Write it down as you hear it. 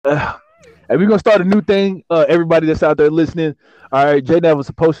And we're gonna start a new thing. Everybody that's out there listening, all right. J Nav was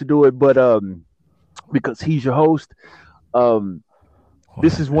supposed to do it, but because he's your host, um,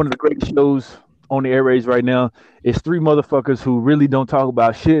 this is one of the greatest shows on the airways right now. It's three motherfuckers who really don't talk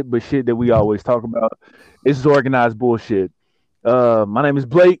about shit, but shit that we always talk about. It's organized bullshit. My name is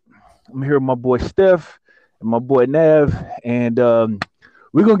Blake. I'm here with my boy Steph and my boy Nav, and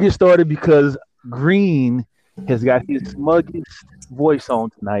we're gonna get started because Green has got his smuggest voice on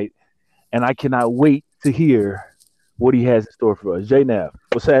tonight, and I cannot wait to hear what he has in store for us. J Nav,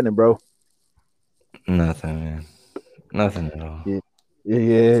 what's happening, bro? Nothing, man. Nothing at all. Yeah,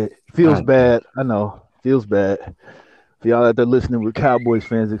 yeah. Feels bad. I know. Feels bad. For y'all out there listening, we're Cowboys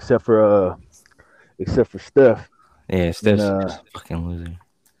fans, except for Steph. Yeah, And Steph's just a fucking loser.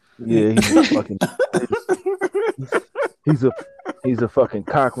 yeah, he's a fucking he's a he's a fucking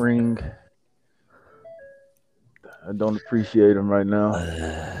cock ring. I don't appreciate him right now.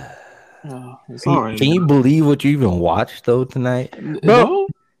 It's all right. Can you believe what you even watched though tonight? Bro,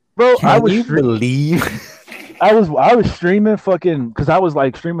 I Can was you believe? I was streaming fucking because I was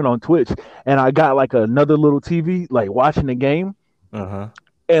like streaming on Twitch and I got like another little TV like watching the game Uh-huh.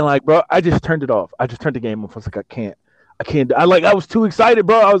 and like bro I just turned it off. I just turned the game off. I was like I can't I was too excited,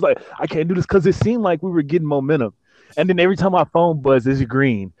 bro. I was like I can't do this because it seemed like we were getting momentum. And then every time my phone buzzed, it's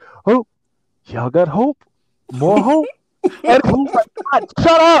green. Hope y'all got hope, more hope. And I'm like, God,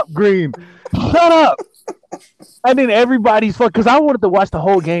 shut up, Green. Shut up. And then everybody's fuck because I wanted to watch the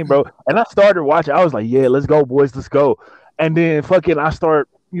whole game, bro. And I started watching. I was like, yeah, let's go, boys, let's go. And then fucking I start,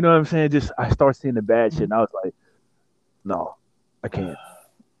 you know what I'm saying? Just I start seeing the bad shit. And I was like, no, I can't.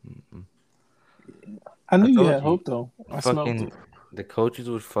 I knew you told had you. hope though. I smelled Fucking it. the coaches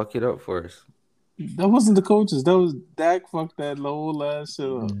would fuck it up for us. That wasn't the coaches. That was Dak. Fucked that low last shit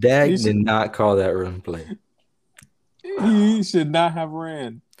up. Dak He did should- not call that run play. He should not have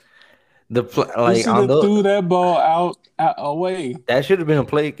ran. The play, He like should on have the threw that ball out away. that should have been a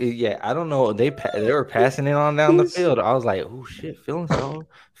play. Yeah, I don't know. They were passing it on down the field. I was like, oh shit, feeling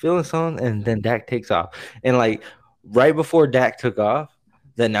some, and then Dak takes off. And like right before Dak took off,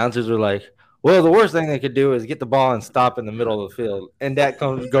 the announcers were like, well, the worst thing they could do is get the ball and stop in the middle of the field. And Dak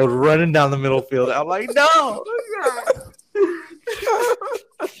goes running down the middle field. I'm like, no.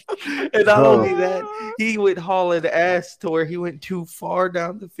 And not only that, he went hauling ass to where he went too far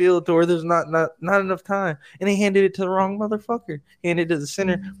down the field to where there's not enough time. And he handed it to the wrong motherfucker. He handed it to the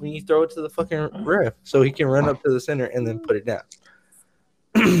center when you throw it to the fucking ref so he can run up to the center and then put it down.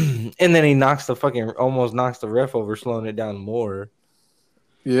 And then he almost knocks the ref over, slowing it down more.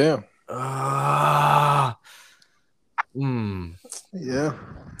 Yeah. Yeah.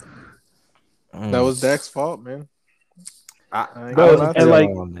 That was Dak's fault, man. Bro, and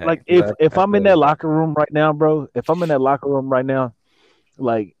like if I'm in that locker room right now, bro,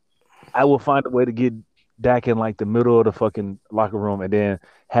 like I will find a way to get Dak in like the middle of the fucking locker room and then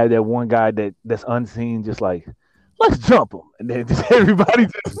have that one guy that's unseen just like let's jump him and then just everybody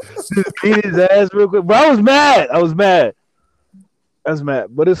just beat his ass real quick. But I was mad.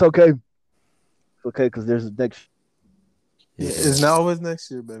 But it's okay. It's okay because there's next. Yeah. It's not always next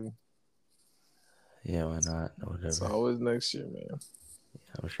year, baby. Yeah, why not? Whatever. It's always next year, man.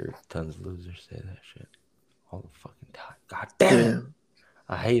 I'm sure tons of losers say that shit all the fucking time. God damn it.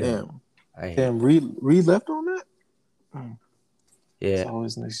 I hate him. Damn, Reed left on that? Yeah. It's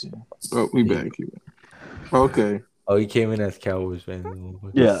always next year. Oh, we back here. Okay. Oh, he came in as Cowboys fan.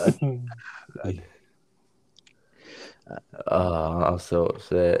 Yeah. I'm so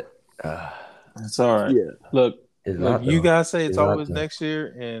upset. It's all right. Yeah. Look, not, you though. guys say it's It's always not, though. next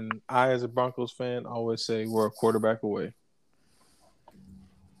year, and I, as a Broncos fan, always say we're a quarterback away.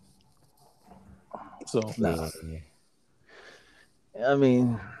 So, Yeah. I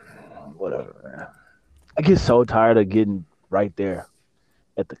mean, whatever, man. I get so tired of getting right there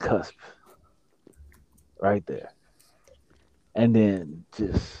at the cusp. Right there. And then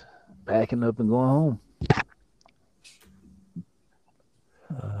just packing up and going home.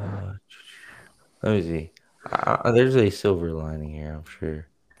 Let me see. There's a silver lining here, I'm sure.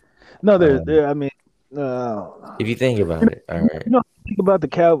 No, I mean, no. If you think about it, all right. You know, think about the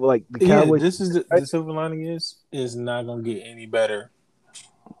Cowboys. this is the silver lining is not gonna get any better.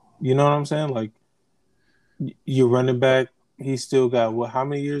 You know what I'm saying? Like, your running back, he still got how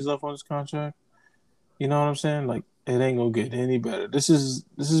many years left on his contract? You know what I'm saying? Like, it ain't gonna get any better. This is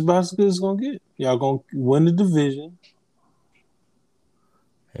about as good as it's gonna get. Y'all gonna win the division.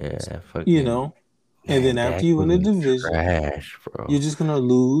 Yeah, you know. And then after you win the division, trash, bro. You're just gonna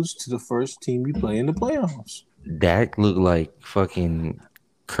lose to the first team you play in the playoffs. Dak looked like fucking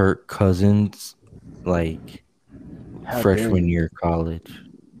Kirk Cousins, like freshman year of college.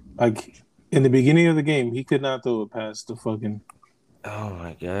 Like in the beginning of the game, he could not throw it past the fucking Oh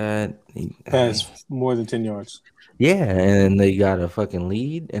my god. past more than 10 yards. Yeah, and then they got a fucking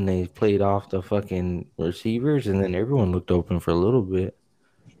lead, and they played off the fucking receivers, and then everyone looked open for a little bit.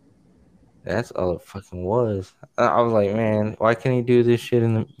 That's all it fucking was. I was like, man, why can't he do this shit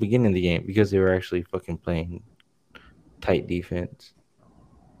in the beginning of the game? Because they were actually fucking playing tight defense.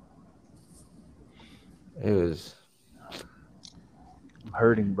 It was. I'm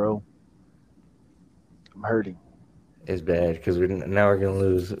hurting, bro. I'm hurting. It's bad because we're gonna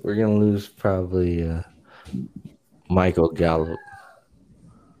lose. We're gonna lose probably Michael Gallup.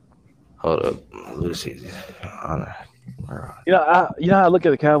 Hold up, Lucy. You know how I look at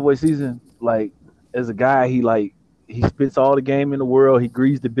the Cowboy season. Like as a guy, he spits all the game in the world. He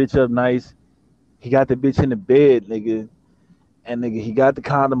greases the bitch up nice. He got the bitch in the bed, nigga. And nigga, he got the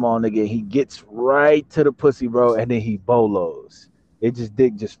condom on, nigga. He gets right to the pussy, bro, and then he bolos.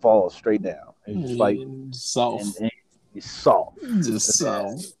 Dick just falls straight down. It's just like soft. And it's soft. Just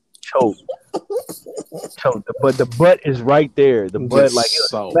soft. Choke. But the butt is right there. The butt, like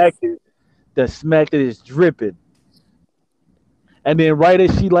the smack that is dripping. And then right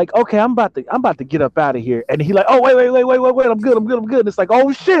as she like, okay, I'm about to get up out of here. And he like, oh wait, I'm good. And it's like,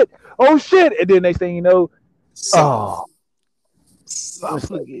 oh shit. And then next thing you know, God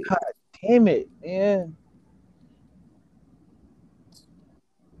damn it, man.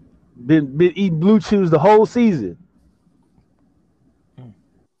 Been eating Blue Chews the whole season.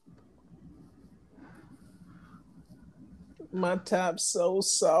 My top's so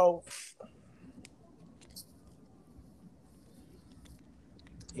soft.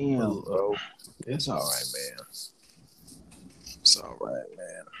 Damn, bro. It's all right, man. It's all right,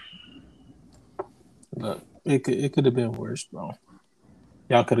 man. Look, it could have been worse, bro.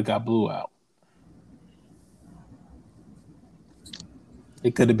 Y'all could have got blew out.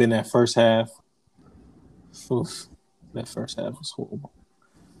 It could have been that first half. Oof, that first half was horrible.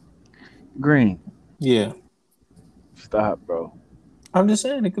 Green. Yeah. Stop, bro. I'm just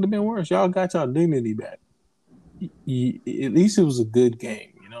saying it could have been worse. Y'all got y'all dignity back. At least it was a good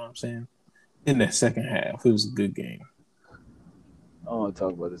game. You know what I'm saying? In that second half, it was a good game. I don't want to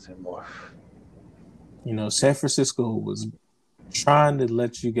talk about this anymore. You know, San Francisco was trying to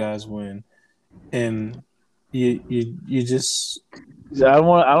let you guys win, and you just. I don't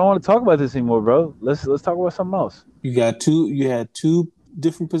want to talk about this anymore, bro. Let's talk about something else. You had two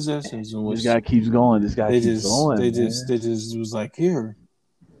different possessions in which this guy keeps going. They just was like, here.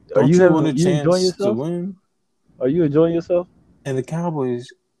 Are you want a chance to win? Are you enjoying yourself? And the Cowboys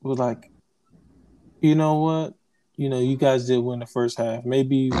were like, you know what? You know, you guys did win the first half.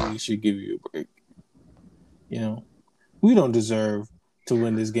 Maybe we should give you a break. You know, we don't deserve to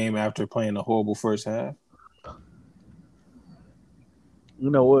win this game after playing a horrible first half. You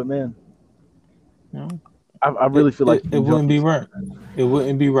know what, man? You know, I really feel like it wouldn't be right. It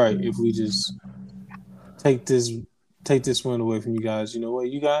wouldn't be right if we just take this one away from you guys. You know what?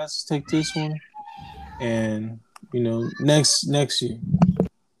 You guys take this one, and you know next year.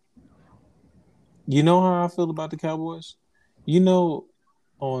 You know how I feel about the Cowboys. You know,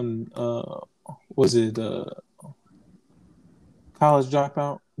 on was it College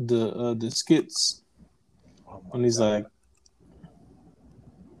Dropout, the skits when he's like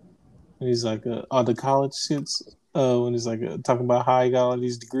all the college skits when he's like talking about how he got all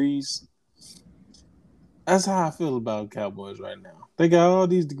these degrees. That's how I feel about Cowboys right now. They got all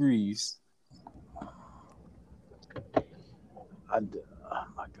these degrees. Oh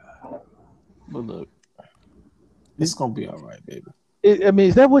my God. But look, it's gonna be all right, baby. I mean,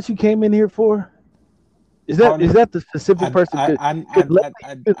 is that what you came in here for? Is that the specific person?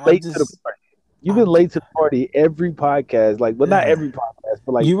 You've been late to the party every podcast, not every podcast,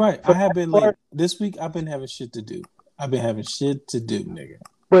 but like you're right. I have been late this week. I've been having shit to do. Nigga.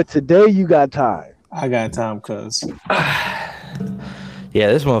 But today you got time. I got time, cuz.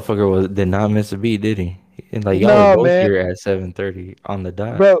 Yeah, this motherfucker did not miss a beat, did he? And like y'all were both here at 7:30 on the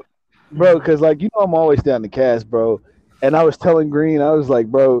dot, bro. Because I'm always down to cast, bro. And I was telling Green, I was like,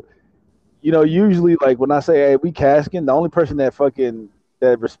 bro, usually like when I say, hey, we casting, the only person that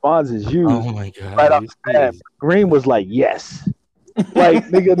responds is you. Oh my God! Right off the bat. Green was like, yes, like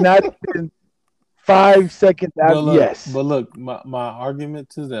nigga, not even 5 seconds after. Yes, but look, my argument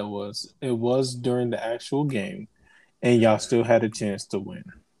to that was it was during the actual game, and y'all still had a chance to win.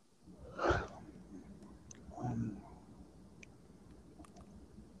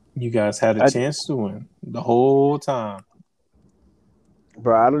 You guys had a chance to win the whole time.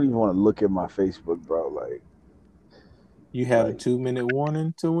 Bro, I don't even want to look at my Facebook, bro. Like, you had a 2-minute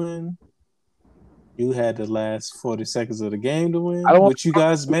warning to win. You had the last 40 seconds of the game to win, I don't want- which you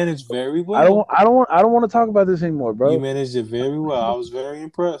guys managed very well. I don't want to talk about this anymore, bro. You managed it very well. I was very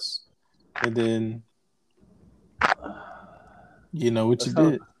impressed. And then, you know what you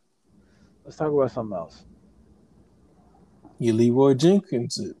did. Let's talk about something else. You Leroy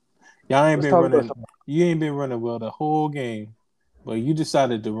Jenkins it. Y'all ain't Let's been talk about running. something. You ain't been running well the whole game, but you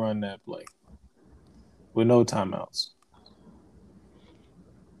decided to run that play with no timeouts.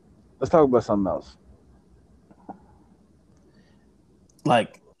 Let's talk about something else.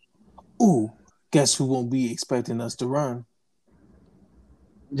 Like, ooh, guess who won't be expecting us to run?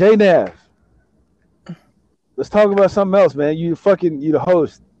 J Nav. Let's talk about something else, man. You the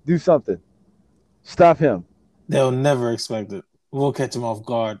host. Do something. Stop him. They'll never expect it. We'll catch them off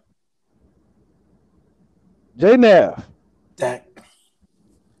guard. J Nav. Dak.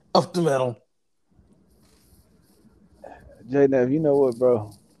 Up the middle. J Nav, you know what,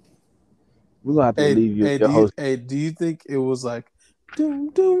 bro? We're gonna have to leave you as your host. Do you think it was like doom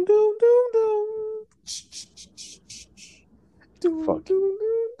doom doom doom doom? Doom, Fuck. doom,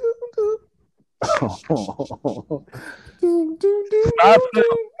 doom, doom, Stop doom, doom, doom, doom, him,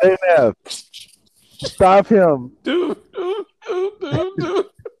 J Nav. Stop him. doom, doom, doom, doom, doom.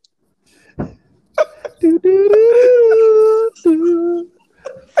 Do, do, do, do.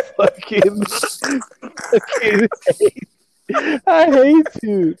 Fucking I hate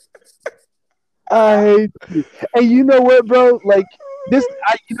you. I hate you. And you know what, bro? Like this,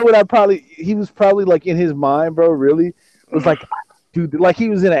 you know what? He was probably like in his mind, bro. Really, it was like, dude, like he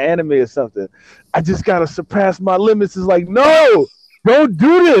was in an anime or something. I just gotta surpass my limits. It's like, no, don't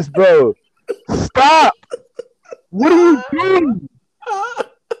do this, bro. Stop. What are you doing?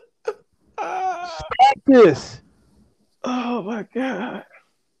 Stop this. Oh my god.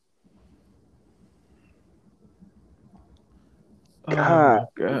 God.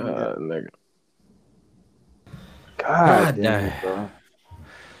 Oh my god, nigga. God God damn it, bro.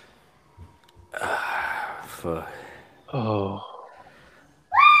 Fuck. Oh.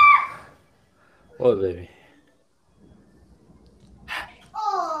 What, baby?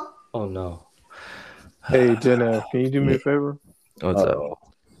 Oh no. Hey, Jenna, can you do me a favor? What's up?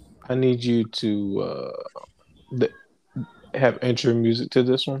 I need you to have intro music to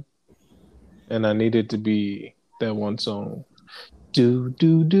this one, and I need it to be that one song. Do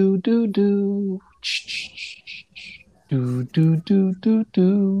do do do do. Do do do do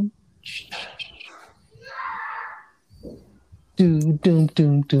do. Do doom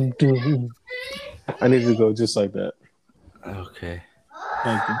doom doom doom. I need to go just like that. Okay.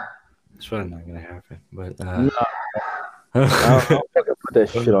 Thank you. It's probably not gonna happen, but I'll fucking put that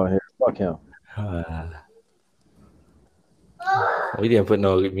shit on here. Fuck him. We didn't put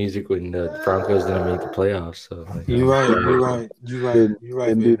no music when the Broncos didn't make the playoffs. So like, You're right.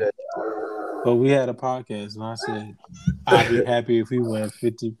 Didn't do that. But we had a podcast, and I said I'd be happy if we went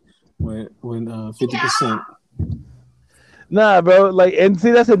 50%. Nah, bro. Like, and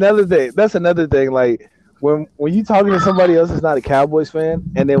see, that's another thing. Like, when you talking to somebody else that's not a Cowboys fan,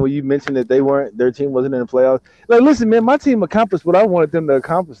 and then when you mention that their team wasn't in the playoffs, like, listen, man, my team accomplished what I wanted them to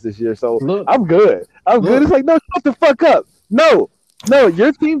accomplish this year, so Look. I'm good. Good. It's like, no, shut the fuck up. No,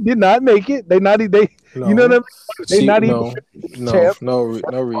 your team did not make it. You know what I mean? They not even champ. No, Reed.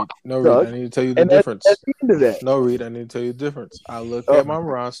 I need to tell you the And difference. that's the end of that. No, Reed, I need to tell you the difference. I look at my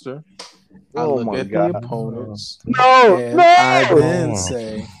roster. I Oh look my at God. the opponents. No, And no. I then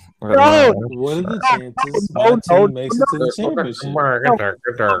say, No. What are the chances my team makes it to the championship?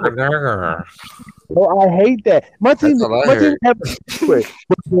 No, I hate that. My team, That's what I my team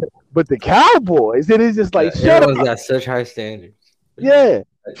heard. but the Cowboys, it is just like, shut Everyone's up. got such high standards. Yeah,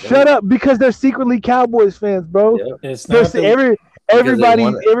 shut up, because they're secretly Cowboys fans, bro. Yep. It's They're not the,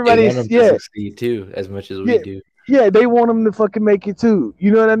 everybody's them to yeah, succeed too, as much as we do. yeah. They want them to fucking make it too.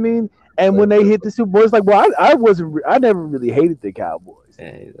 You know what I mean? And when they hit the Super Bowl, it's like, well, I never really hated the Cowboys.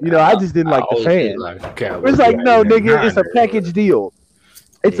 And You know, I just didn't like the always fans. did like the Cowboys. It's like, no, Yeah, nigga, it's a Niners. package deal.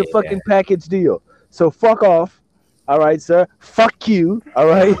 It's a Yeah. fucking package deal. So fuck off. All right, sir. Fuck you. All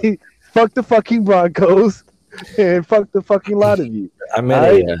right. Fuck the fucking Broncos. And fuck the fucking lot of you. I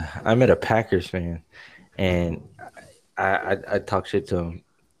met a Packers fan, and I talked shit to him.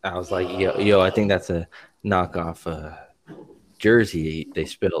 I was like, yo, I think that's a knockoff jersey. They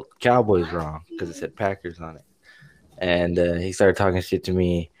spelled Cowboys wrong because it said Packers on it. And he started talking shit to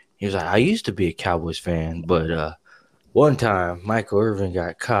me. He was like, I used to be a Cowboys fan, but one time Michael Irvin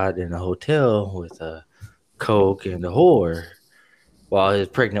got caught in a hotel with a coke and a whore while his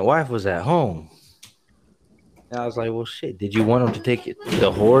pregnant wife was at home. And I was like, well, shit, did you want him to take the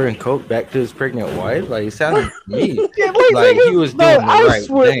whore and coke back to his pregnant wife? Like, it sounded to me like he was doing the right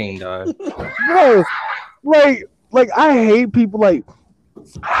thing, dog. Bro, like I hate people. Like,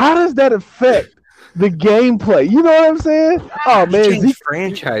 how does that affect the gameplay? You know what I'm saying? Oh man, Zeke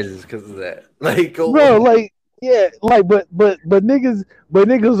franchises because of that. Like, bro, like yeah, like but niggas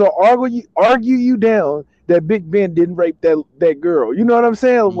will argue you down that Big Ben didn't rape that girl. You know what I'm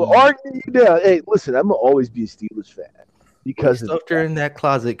saying? We'll argue you down. Hey, listen, I'm gonna always be a Steelers fan because stuffed her in that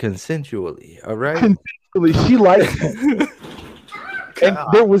closet consensually. All right, consensually, she liked it. And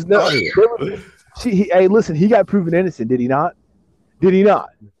there was no. Hey, listen, he got proven innocent, did he not? Did he not?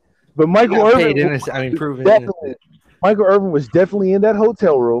 But Michael Irvin, proven innocent. Michael Irvin was definitely in that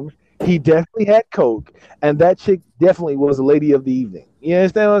hotel room. He definitely had coke, and that chick definitely was a lady of the evening. You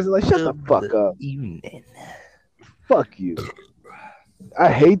understand? I was like, shut the fuck up. Evening. Fuck you.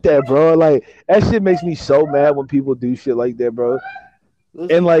 I hate that, bro. Like that shit makes me so mad when people do shit like that, bro.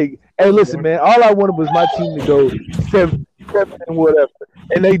 And like, hey, listen, man. All I wanted was my team to go 7 and whatever,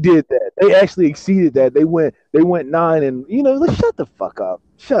 and they did that. They actually exceeded that. They went 9 and let's shut the fuck up.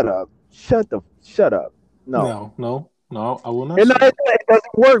 Shut up. Shut up. No. I will not. And it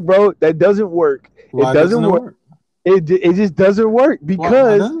doesn't work, bro. That doesn't work. Why it doesn't work. It just doesn't work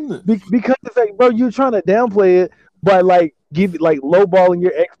because it's like, bro, you're trying to downplay it by like lowballing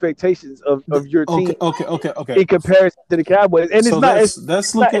your expectations of your team. Okay. In comparison to the Cowboys, and so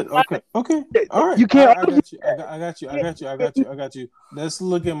let's look at okay. All right, you can't. I got you. Let's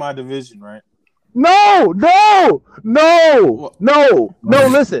look at my division, right? No.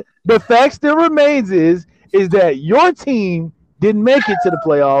 Listen, the fact still remains is that your team didn't make it to the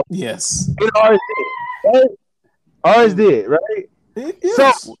playoffs. Yes, and ours did. Right? Ours did, right?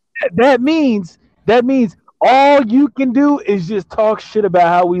 Yes. So that means all you can do is just talk shit about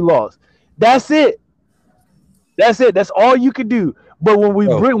how we lost. That's it. That's all you can do. But when we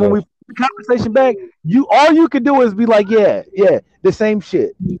bring the conversation back, all you can do is be like, yeah, the same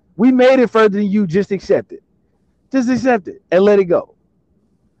shit. We made it further than you. Just accept it. Just accept it and let it go.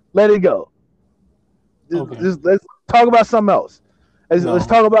 Let it go. Just let's talk about something else. Let's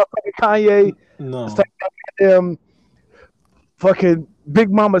talk about Kanye. No. Let's talk about fucking Big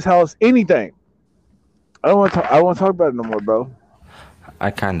Mama's house. Anything. I don't want to talk about it no more, bro.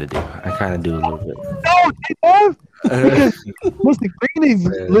 I kind of do a little bit. No, because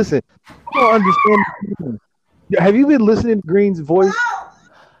listen, I don't understand. Have you been listening to Green's voice?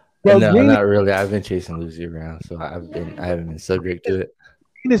 Bro, no, not really. I've been chasing Lucy around, so I haven't been subject to it.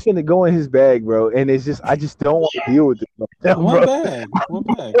 Green is finna go in his bag, bro, and I just don't want to deal with it. What bag?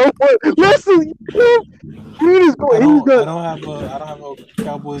 Listen, Green is going. I don't have a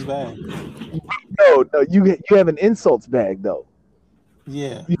Cowboys bag. No, you have an insults bag though.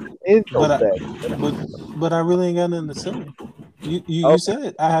 Yeah, but I really ain't got nothing to say. You said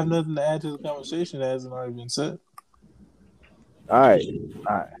it. I have nothing to add to the conversation that hasn't already been said. All right.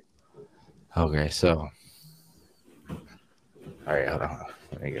 Okay, so all right, hold on.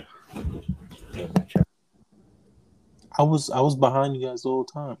 There you go. I was behind you guys the whole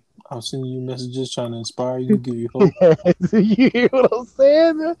time. I was sending you messages trying to inspire you, give you hope. You hear what I'm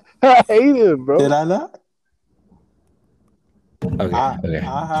saying? I hate him, bro. Did I not? Okay. I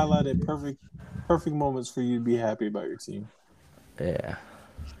highlighted perfect moments for you to be happy about your team. Yeah.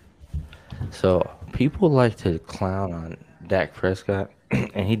 So people like to clown on Dak Prescott,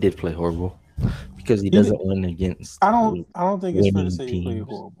 and he did play horrible because he doesn't win against. I don't think it's fair to say he played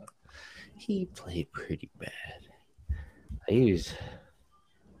horrible. He played pretty bad. He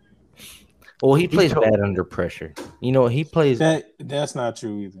plays bad under pressure. He plays. That's not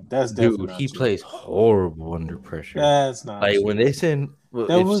true either. That's definitely not he true. Plays horrible under pressure. That's not like true. When they send.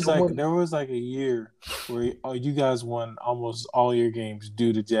 There was like a year where you guys won almost all your games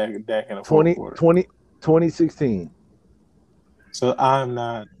due to Dak in the fourth quarter. 2016. So I'm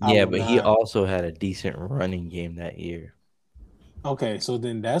not. He also had a decent running game that year. Okay, so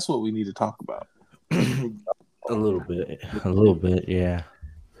then that's what we need to talk about. A little bit, yeah.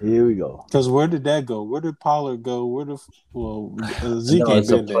 Here we go. Because where did that go? Where did Pollard go? Zeke ain't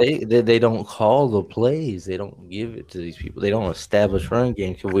been there. They don't call the plays. They don't give it to these people. They don't establish run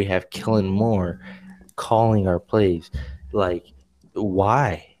games. Because we have Kellen Moore calling our plays. Like,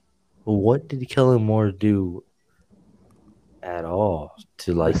 why? What did Kellen Moore do at all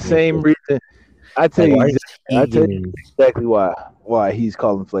to like the same reason? I tell you exactly why he's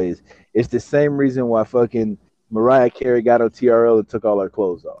calling plays. It's the same reason why fucking Mariah Carey got on TRL and took all her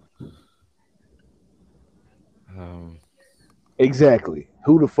clothes off. Exactly.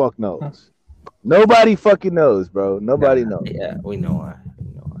 Who the fuck knows? Nobody fucking knows, bro. Nobody knows. Yeah, we know why.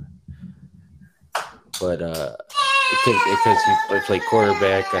 but because he played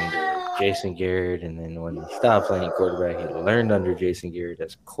quarterback under Jason Garrett, and then when he stopped playing quarterback, he learned under Jason Garrett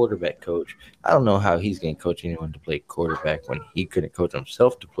as quarterback coach. I don't know how he's going to coach anyone to play quarterback when he couldn't coach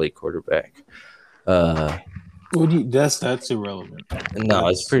himself to play quarterback. That's irrelevant. No,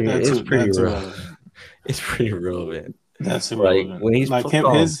 it's pretty irrelevant. It's pretty irrelevant. That's irrelevant. Like when he's like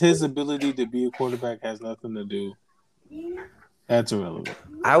his ability to be a quarterback has nothing to do. That's irrelevant.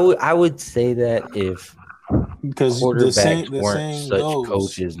 I would say that if because quarterbacks the weren't saying such goes,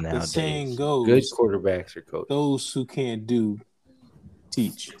 coaches nowadays, the saying goes, good quarterbacks are coaches. Those who can't do,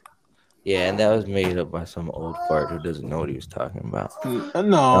 teach. Yeah, and that was made up by some old fart who doesn't know what he was talking about. There's a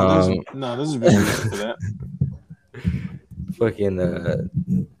big reason for that. Fucking,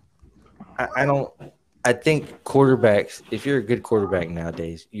 I think quarterbacks, if you're a good quarterback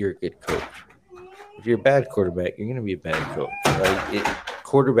nowadays, you're a good coach. If you're a bad quarterback, you're going to be a bad coach. Like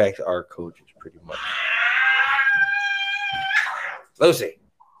quarterbacks are coaches pretty much. Lucy.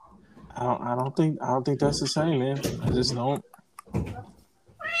 I don't think that's the same, man. I just don't. I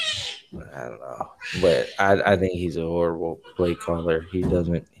don't know, but I think he's a horrible play caller. He's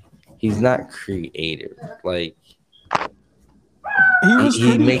not creative. Like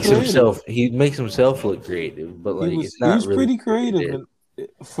he makes himself look creative, but like it's not. He was really pretty creative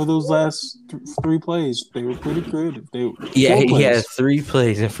for those last 3 plays. They were pretty creative. He had 3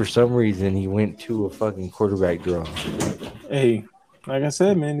 plays, and for some reason he went to a fucking quarterback draw. Hey, like I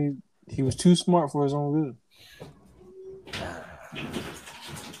said, man, he was too smart for his own good.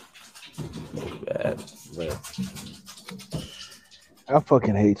 Bad, but I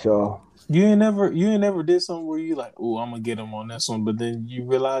fucking hate y'all. You ain't never did something where you like, oh, I'm gonna get him on this one, but then you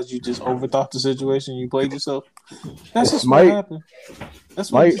realize you just overthought the situation. You played yourself. That's just what happened.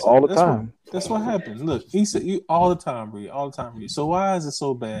 That's what all the time. That's what happened. Look, he said you all the time, Reed. All the time, Reed. So why is it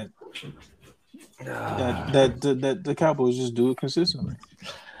so bad that the Cowboys just do it consistently?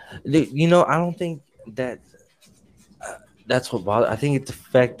 You know, I don't think that. That's what bothers. I think it's the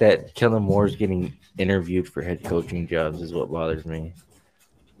fact that Kellen Moore is getting interviewed for head coaching jobs is what bothers me.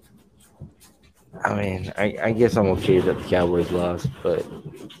 I mean, I guess I'm okay that the Cowboys lost, but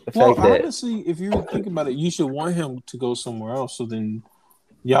the fact that honestly, if you think about it, you should want him to go somewhere else, so then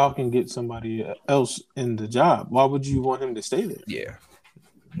y'all can get somebody else in the job. Why would you want him to stay there? Yeah.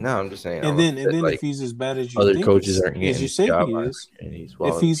 No, I'm just saying. And then like, if he's as bad as you other think, coaches aren't getting as you say he is,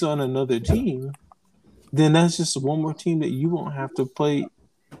 if he's on another team, then that's just one more team that you won't have to play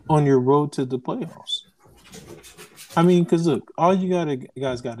on your road to the playoffs. I mean, because look, all you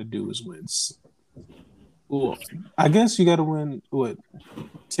guys got to do is win. Well, I guess you got to win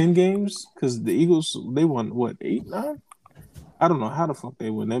 10 games because the Eagles they won 8, 9. I don't know how the fuck they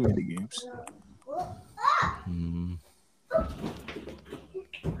win that many games.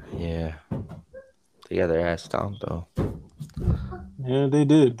 Yeah, they got their ass stomped though. Yeah, they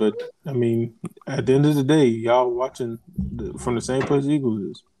did, but I mean, at the end of the day, y'all watching from the same place the Eagles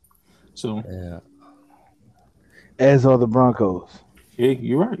is. So yeah, as are the Broncos. Yeah,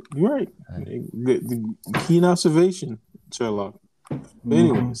 you're right. Good keen observation, Sherlock. But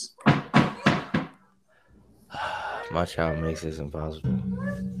anyways, my child makes this impossible.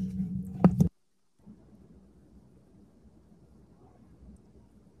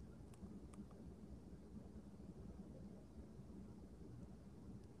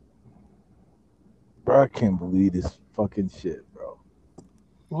 Bro, I can't believe this fucking shit, bro.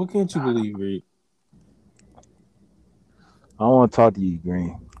 What can't you believe, Reed? I don't want to talk to you,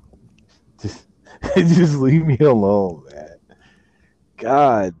 Green. Just leave me alone, man.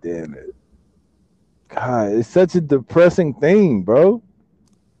 God damn it. God, it's such a depressing thing, bro.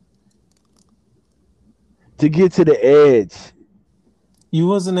 To get to the edge. You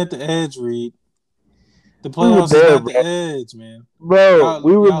wasn't at the edge, Reed. The playoffs is not the edge, man. Bro,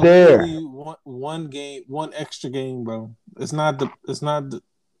 we were there. One game, one extra game, bro. It's not it.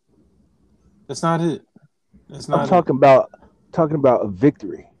 I'm talking about a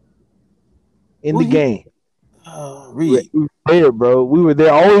victory in the game. Reed. We were there, bro. We were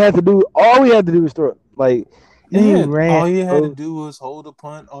there. All we had to do was throw. Like, all you had to do was hold a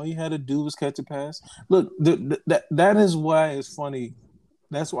punt. All you had to do was catch a pass. Look, that is why it's funny.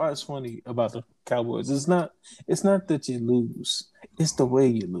 That's why it's funny about the Cowboys. It's not that you lose. It's the way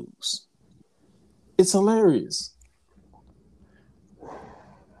you lose. It's hilarious.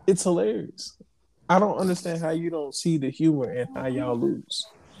 It's hilarious. I don't understand how you don't see the humor in how y'all lose.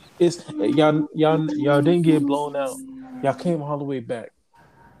 It's y'all didn't get blown out. Y'all came all the way back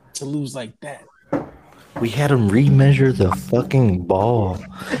to lose like that. We had them remeasure the fucking ball,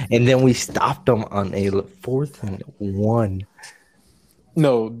 and then we stopped them on a 4th and 1.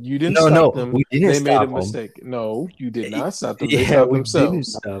 No, you didn't No, stop no, them. we didn't They made a stop them. mistake. No, you did not stop them. They Yeah, stopped we themselves. didn't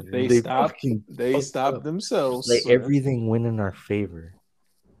stop them. They stopped. fucking They fucked stopped up. themselves. Like sir. everything went in our favor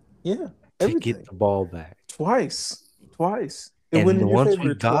Yeah, to everything. get the ball back. Twice. It And went in your once favor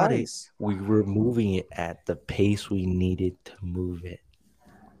we got twice. we were moving it at the pace we needed to move it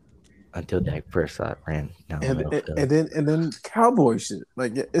until Dak Prescott ran down the And, middle and, field. and then cowboy shit.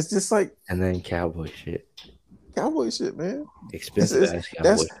 Like it's just like And then cowboy shit. cowboy shit, man. Expensive ass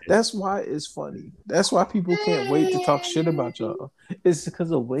cowboy shit. That's why it's funny. That's why people can't wait to talk shit about y'all. It's because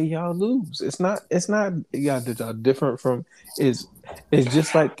of the way y'all lose. It's not y'all different from it's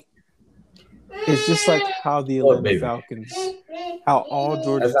just like how the Atlanta baby. Falcons, how all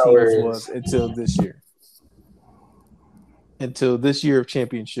Georgia That's how it teams is. was until this year. Until this year of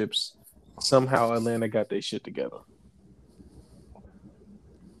championships, somehow Atlanta got their shit together.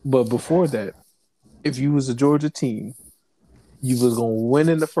 But before that, if you was a Georgia team, you was gonna win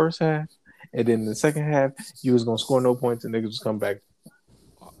in the first half, and then in the second half, you was gonna score no points, and niggas was come back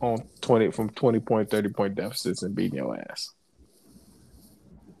on 20 point, 30-point deficits and beating your ass.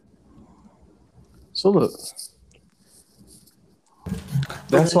 So look,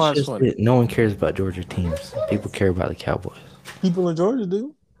 that's why it's just funny. it. No one cares about Georgia teams. People care about the Cowboys. People in Georgia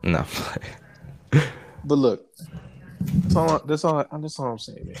do, No. but look, that's all I'm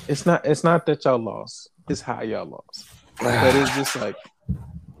saying, man. It's not that y'all lost. It's how y'all lost. But it's just like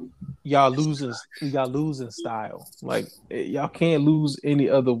y'all losing style. Like y'all can't lose any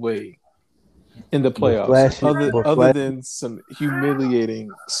other way in the playoffs other than some humiliating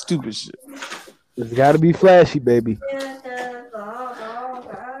stupid shit. It's got to be flashy, baby.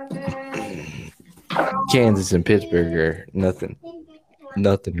 Kansas and Pittsburgh are nothing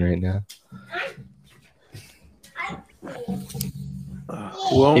right now.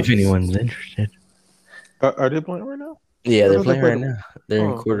 Well, If anyone's interested. are they playing right now? Yeah, they're thought playing they right played- now. They're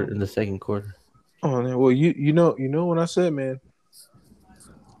Oh. in the second quarter. Oh man, well you know what I said, man.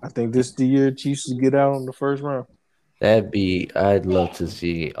 I think this is the year Chiefs will get out on the first round. I'd love to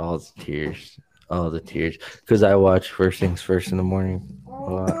see all the tears, because I watch First Things First in the morning a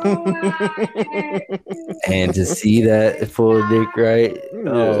lot. And to see that full dick, right?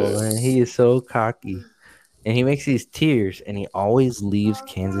 Oh man, he is so cocky, and he makes these tears, and he always leaves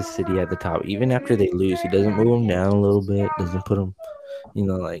Kansas City at the top, even after they lose. He doesn't move them down a little bit, doesn't put them,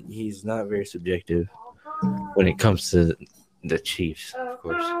 like he's not very subjective when it comes to the Chiefs, of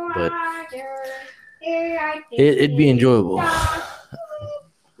course, but it'd be enjoyable.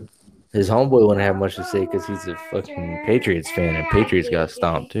 His homeboy wouldn't have much to say because he's a fucking Patriots fan, and Patriots got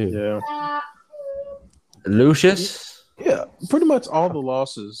stomped too. Yeah. Lucius? Yeah, pretty much all the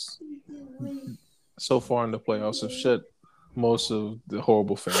losses so far in the playoffs have shut most of the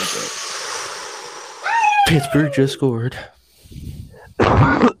horrible fans up. Pittsburgh just scored.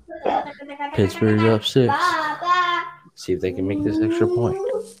 Pittsburgh up 6. See if they can make this extra point.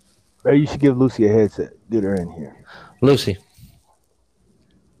 Or you should give Lucy a headset. Get her in here. Lucy.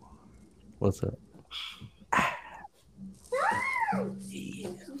 What's up?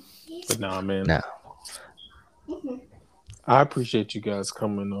 But nah, man. No. I appreciate you guys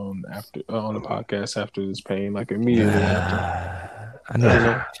coming on on the podcast after this pain, like immediately after. I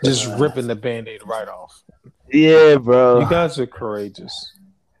know. Just ripping the Band-Aid right off. Yeah, bro. You guys are courageous.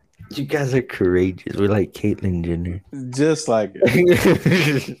 You guys are courageous. We're like Caitlyn Jenner. Just like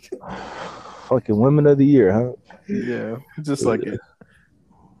it. Fucking women of the year, huh? Yeah, just like it.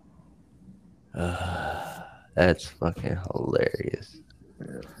 That's fucking hilarious.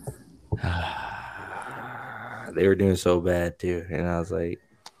 They were doing so bad too, and I was like,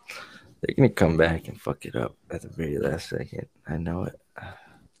 they're gonna come back and fuck it up at the very last second. I know it.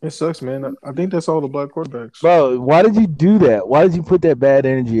 It sucks, man. I think that's all the black quarterbacks. Bro, why did you do that? Why did you put that bad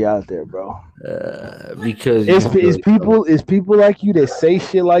energy out there, bro? Because It's people like you that say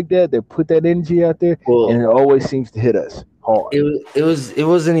shit like that put that energy out there, and it always seems to hit us hard. It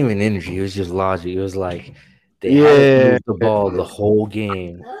wasn't even energy. It was just logic. It was like they Yeah. haven't moved the ball the whole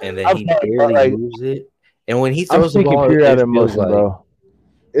game, and then he barely moves it. And when he I'm throws the speaking ball, pure it out of feels emotion, like bro.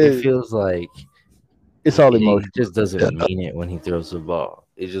 it feels like It's all he emotion. just doesn't mean it when he throws the ball.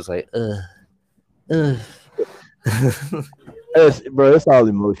 It's just like Bro, it's all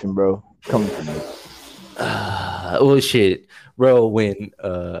emotion, bro. Coming from me. well, shit, bro. When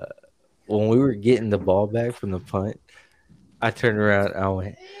we were getting the ball back from the punt, I turned around and I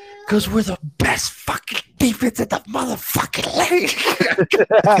went, "Cause we're the best fucking defense in the motherfucking league."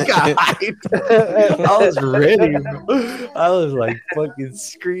 I got hyped. I was ready, bro. I was like fucking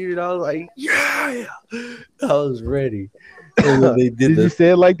screaming. I was like, "Yeah!" I was ready. And then they Did you say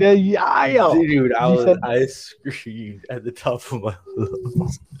it like that? Yeah, yo. Dude, You said- I screamed at the top of my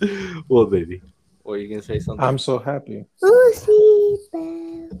lungs. Well, baby, were you gonna say something? I'm so happy. Lucy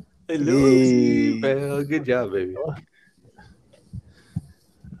Bell. Hey, Lucy, Hey. Bell, good job, baby.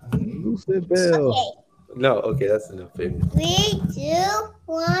 Lucy Bell. Okay. No, okay, that's enough, baby. 3, 2,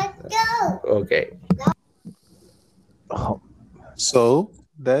 1, go. Okay. Oh, So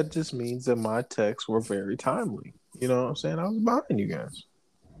that just means that my texts were very timely. You know what I'm saying? I was behind you guys.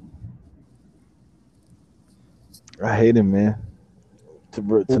 I hate him, man.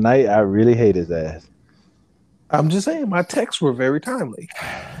 Tonight, I really hate his ass. I'm just saying my texts were very timely.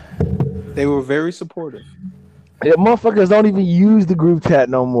 They were very supportive. Yeah, motherfuckers don't even use the group chat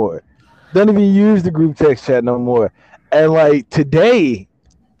no more. Don't even use the group text chat no more. And like today,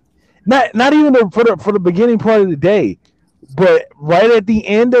 not even for the beginning part of the day, but right at the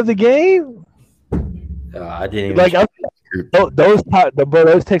end of the game, I didn't even like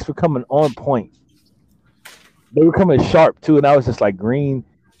those texts were coming on point. They were coming sharp too, and I was just like, Green,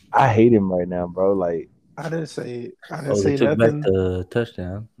 I hate him right now, bro. Like I didn't say they took nothing. back the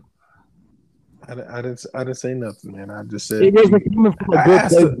touchdown. I didn't say nothing, man. I just said it wasn't coming from a I good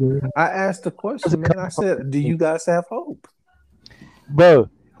asked, place, man. I asked the question, man. I said, "Do you guys have hope?" Bro.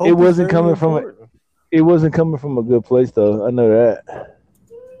 Hope It is wasn't very coming from important. It wasn't coming from a good place, though. I know that.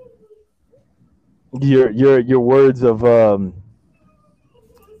 Your words of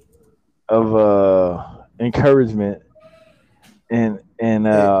encouragement and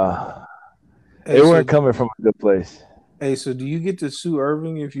Hey, they weren't coming from a good place. Hey, so do you get to sue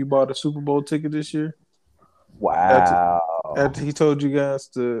Irving if you bought a Super Bowl ticket this year? Wow. After he told you guys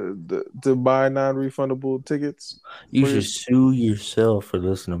to buy non-refundable tickets? You For should sue yourself for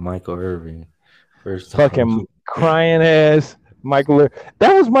listening to Michael Irving. First Fucking crying ass Michael.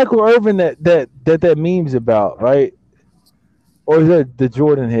 That was Michael Irvin that meme's about, right? Or is that the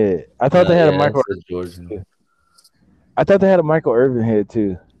Jordan head? I thought they had a Michael. Jordan. I thought they had a Michael Irvin head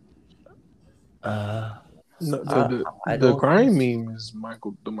too. No, I the don't crying meme is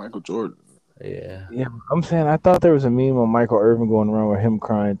Michael Jordan. Yeah. Yeah, I'm saying I thought there was a meme on Michael Irvin going around with him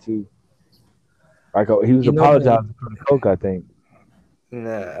crying too. Like he was You know, apologizing for the coke, I think.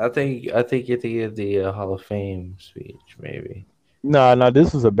 Nah, I think you have to give the Hall of Fame speech, maybe. No,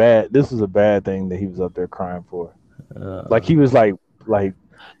 this was a bad thing that he was up there crying for. Like he was like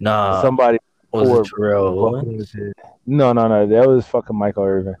nah, somebody was poured it Terrell bucket in Owens? his head. No, that was fucking Michael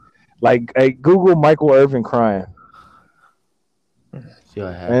Irvin. Like, hey, Google Michael Irvin crying, See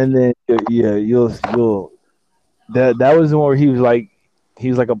what and happened. then you'll that was the one where he was like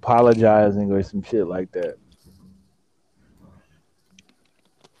apologizing or some shit like that.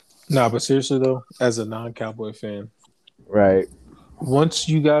 Nah, but seriously though, as a non-Cowboy fan, Right. once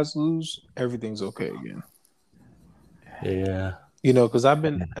you guys lose, everything's okay again. Yeah. You know, because I've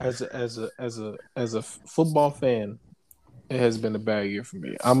been as a football fan, it has been a bad year for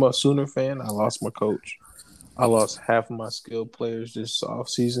me. I'm a Sooner fan. I lost my coach. I lost half of my skilled players this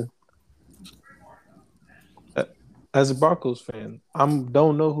offseason. As a Broncos fan,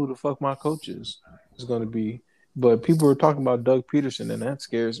 don't know who the fuck my coach is going to be. But people are talking about Doug Peterson, and that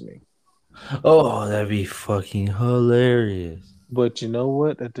scares me. Oh, that'd be fucking hilarious. But you know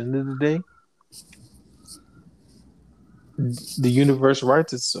what? At the end of the day, the universe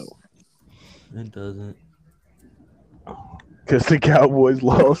writes itself. It doesn't. Because the Cowboys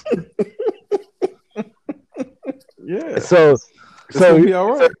lost. Yeah. So It's gonna be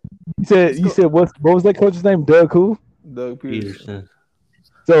all right. you said what was that coach's name? Doug who? Doug Peterson. Peterson.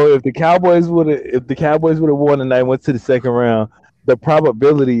 So if the Cowboys would have won tonight and went to the second round, the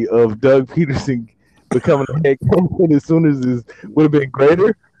probability of Doug Peterson becoming a head coach as soon as would have been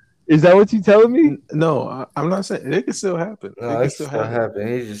greater. Is that what you telling me? No, I'm not saying it can still happen. No, it can still happen.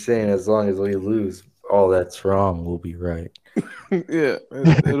 He's just saying as long as we lose, all that's wrong will be right. Yeah,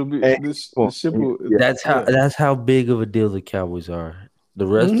 it'll be. Hey, The ship will, That's how big of a deal the Cowboys are. The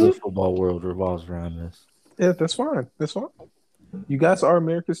rest of the football world revolves around this. Yeah, that's fine. That's fine. You guys are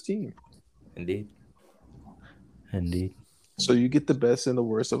America's team, Indeed. so you get the best and the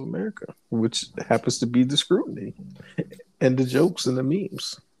worst of America, which happens to be the scrutiny and the jokes and the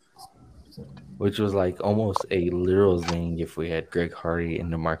memes. Which was like almost a literal thing if we had Greg Hardy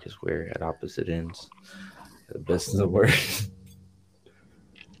and DeMarcus Ware at opposite ends. The best and the worst.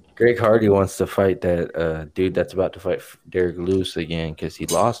 Greg Hardy wants to fight that dude that's about to fight Derek Lewis again because he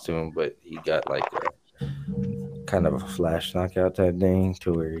lost to him, but he got like a kind of a flash knockout type thing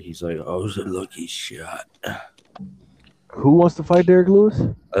to where he's like, "Oh, it was a lucky shot." Who wants to fight Derek Lewis?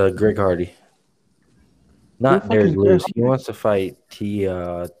 Greg Hardy. Not fuck is Derek Greg Lewis. Hardy? He wants to fight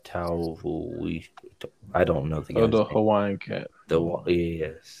Tia Tau. I don't know the Oh, guy's the name. Hawaiian cat.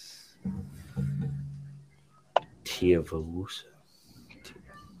 Yes. Tia Vavusa.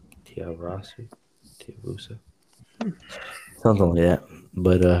 Tia Rasu. Tia Vusa. Something like that.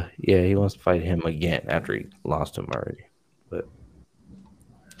 But yeah, he wants to fight him again after he lost him already. But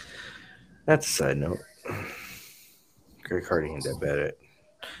that's a side note. Greg Hardy ain't that bad at it.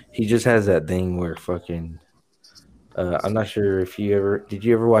 He just has that thing where fucking I'm not sure if you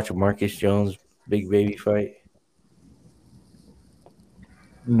ever watch a Marcus Jones Big Baby fight?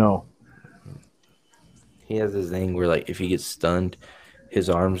 No. He has this thing where like if he gets stunned, his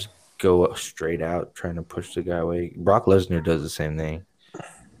arms go straight out trying to push the guy away. Brock Lesnar does the same thing.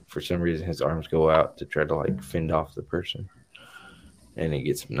 For some reason his arms go out to try to like fend off the person. And it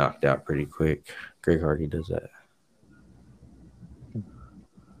gets him knocked out pretty quick. Greg Hardy does that.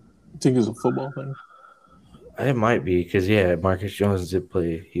 I think it's a football thing. It might be because Marcus Jones did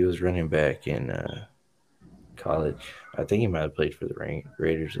play. He was running back in college. I think he might have played for the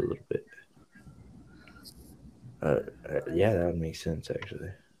Raiders a little bit. Yeah, that would make sense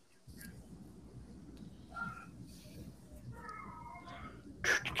actually.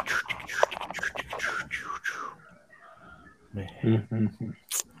 Man,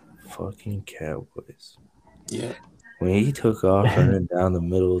 fucking Cowboys. Yeah. When he took off running down the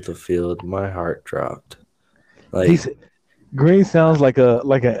middle of the field, my heart dropped. Like Green sounds like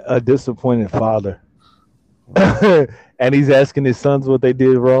a disappointed father, and he's asking his sons what they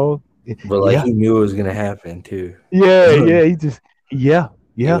did wrong. But like he knew it was gonna happen too. Yeah. He just You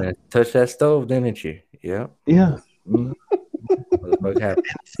went, touch that stove, didn't you? Yeah. Mhm. What the fuck happened?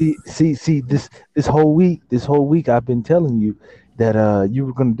 See this whole week I've been telling you that you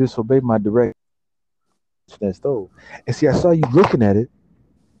were gonna disobey my direct that stove. And see, I saw you looking at it.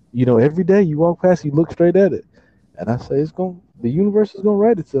 You know, every day you walk past, you look straight at it, and I say the universe is gonna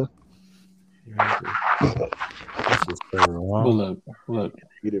write itself. That's just so wrong. Look.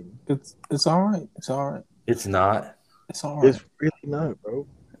 It's all right. It's all right. It's not. It's all right. It's really not, bro.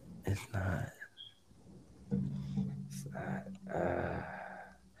 It's not. It's not.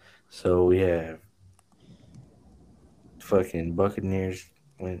 So we have fucking Buccaneers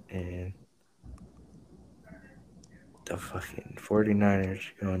went in. The fucking 49ers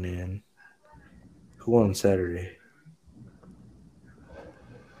going in. Who won Saturday?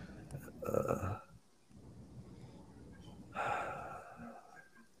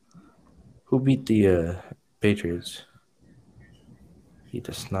 Who beat the Patriots? Beat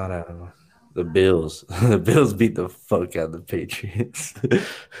the snot out of them. The Bills. The Bills beat the fuck out of the Patriots.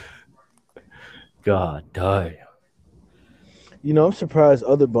 God damn. You know, I'm surprised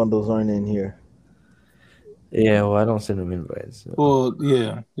other bundles aren't in here. Yeah, well, I don't send them invites. So. Well,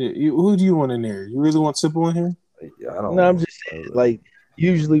 yeah. Who do you want in there? You really want Simple in here? I don't No, I'm just saying, like,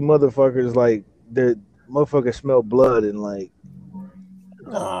 usually motherfuckers, like, the motherfuckers smell blood and, like.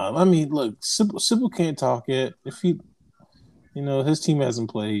 Nah, I mean, look, Simple can't talk yet. If he, his team hasn't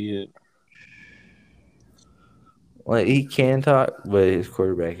played yet. Like, he can talk, but his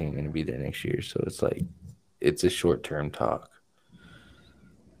quarterback ain't going to be there next year. So it's like, it's a short-term talk.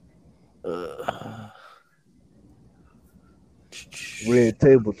 Red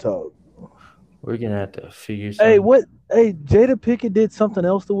table talk. We're going to have to figure something. Hey, Jada Pinkett did something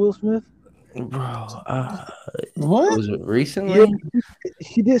else to Will Smith? Bro, what? Was it recently? Yeah,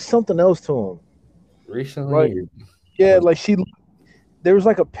 she did something else to him. Recently? Right. Yeah, like there was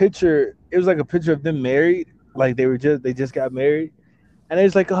like a picture. It was like a picture of them married. Like they just got married. And it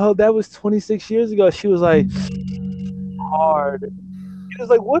was like, oh, that was 26 years ago. She was like, hard. He was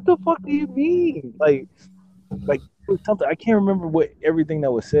like, what the fuck do you mean? Like it was something. I can't remember what everything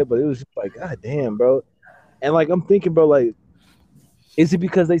that was said, but it was just like, God damn, bro. And like, I'm thinking, bro, like, is it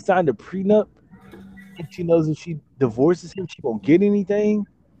because they signed a prenup and she knows if she divorces him, she won't get anything?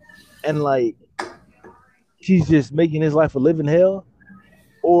 And like, she's just making his life a living hell?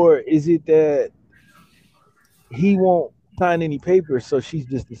 Or is it that he won't sign any papers, so she's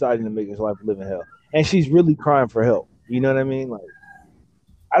just deciding to make his life a living hell? And she's really crying for help. You know what I mean? Like,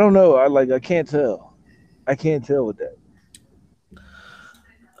 I don't know. I can't tell. I can't tell with that.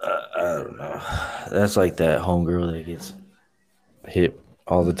 I don't know. That's like that homegirl that gets hit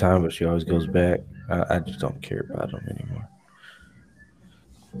all the time, but she always goes back. I just don't care about them anymore.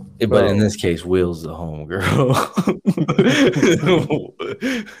 But in this case, Will's the homegirl.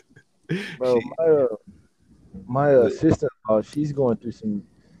 Bro, my sister-in-law, she's going through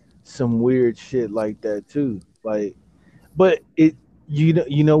some weird shit like that too. Like, but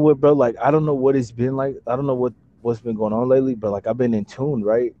you know what, bro? Like, I don't know what it's been like. I don't know what's been going on lately, but like I've been in tune,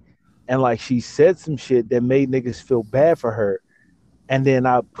 right? and like she said some shit that made niggas feel bad for her. And then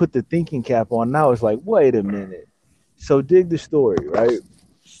I put the thinking cap on. Now it's like, wait a minute. So dig the story, right?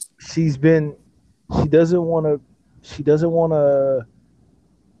 She doesn't want to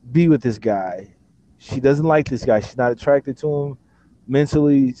be with this guy. She doesn't like this guy. She's not attracted to him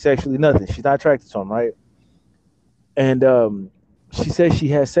mentally, sexually, nothing. She's not attracted to him, right? And she says she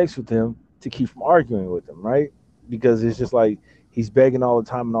has sex with him to keep from arguing with him, right? Because it's just like he's begging all the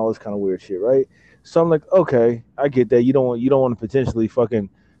time and all this kind of weird shit, right? So I'm like, okay, I get that. You don't want to potentially fucking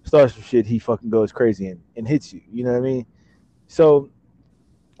start some shit. He fucking goes crazy and hits you. You know what I mean? So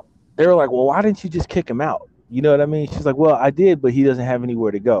they were like, well, why didn't you just kick him out? You know what I mean? She's like, well, I did, but he doesn't have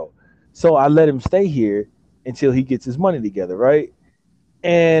anywhere to go. So I let him stay here until he gets his money together, right?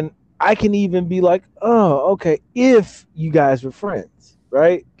 And I can even be like, oh, okay, if you guys were friends,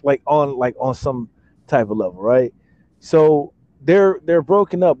 right? Like on some type of level, right? So they're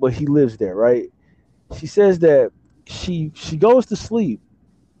broken up, but he lives there, right? She says that she goes to sleep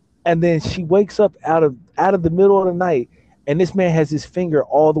and then she wakes up out of the middle of the night and this man has his finger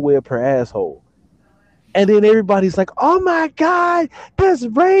all the way up her asshole. And then everybody's like, oh my God, that's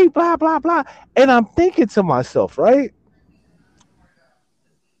rape, blah, blah, blah. And I'm thinking to myself, right?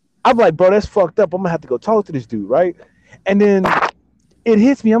 I'm like, bro, that's fucked up. I'm gonna have to go talk to this dude, right? And then it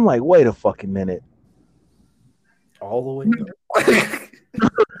hits me. I'm like, wait a fucking minute. All the way up.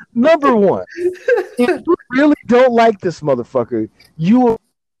 Number one, if you really don't like this motherfucker, you will.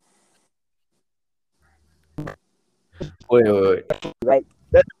 Wait. Right.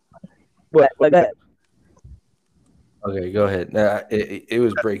 What? Like that. Okay, go ahead. It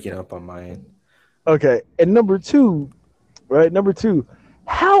was breaking up on my end. Okay. And number two, right? Number two,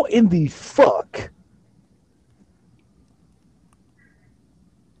 how in the fuck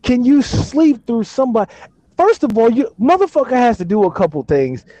can you sleep through somebody? First of all, you motherfucker has to do a couple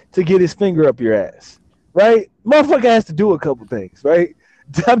things to get his finger up your ass, right? Motherfucker has to do a couple things, right?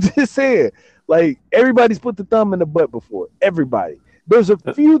 I'm just saying, like everybody's put the thumb in the butt before. Everybody. There's a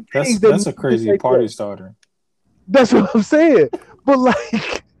few things that's a crazy party starter. That's what I'm saying. But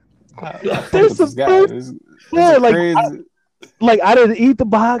like, there's some things. Yeah, like I didn't eat the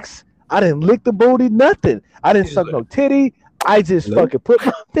box. I didn't lick the booty. Nothing. I didn't suck no titty. I just fucking put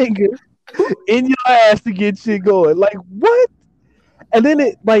my finger in your ass to get shit going. Like what? And then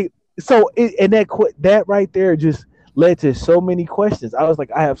that right there just led to so many questions. I was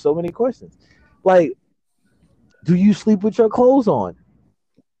like, I have so many questions. Like, do you sleep with your clothes on?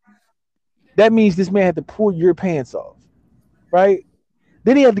 That means this man had to pull your pants off, right?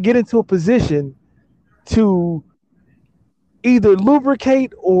 Then he had to get into a position to either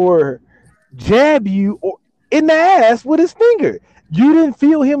lubricate or jab you or in the ass with his finger. You didn't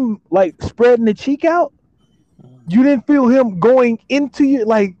feel him like spreading the cheek out. You didn't feel him going into you.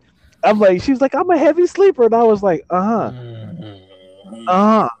 Like, I'm like, she was like, I'm a heavy sleeper. And I was like,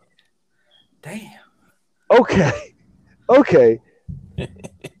 Damn. Okay. Okay.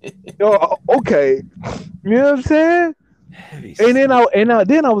 You know what I'm saying? Heavy And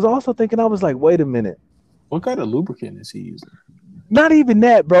then I was also thinking, I was like, wait a minute. What kind of lubricant is he using? Not even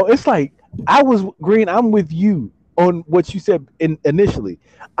that, bro. It's like I'm with you on what you said initially.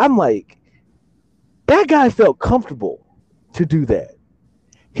 I'm like, that guy felt comfortable to do that.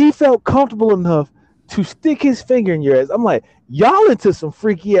 He felt comfortable enough to stick his finger in your ass. I'm like, y'all into some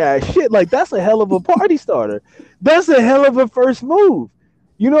freaky ass shit. Like, that's a hell of a party starter. That's a hell of a first move.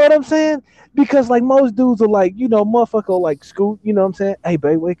 You know what I'm saying? Because like most dudes are like, you know, motherfucker will like scoot, you know what I'm saying? Hey,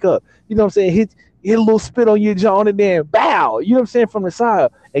 babe, wake up. You know what I'm saying? Hit a little spit on your jaw and then bow, you know what I'm saying, from the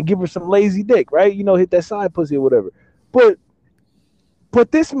side and give her some lazy dick, right? You know, hit that side pussy or whatever.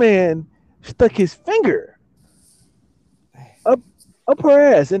 But this man stuck his finger up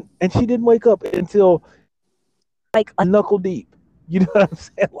her ass and she didn't wake up until like a knuckle deep. You know what I'm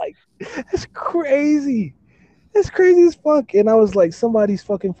saying? Like, that's crazy. That's crazy as fuck. And I was like, somebody's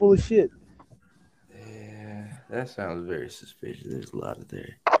fucking full of shit. Yeah, that sounds very suspicious. There's a lot of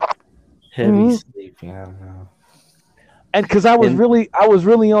there. Heavy sleeping, I don't know. And because I was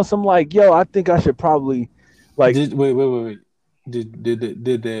really on some like, yo, I think I should probably like. Wait.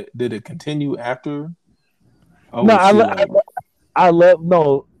 Did it continue after? Oh, no, I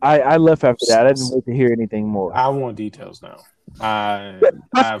left after that. I didn't wait to hear anything more. I want details now. I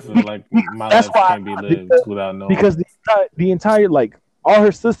feel like my life can't be lived without knowing. Because the entire like all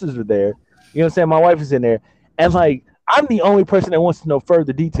her sisters are there. You know what I'm saying? My wife is in there, and like I'm the only person that wants to know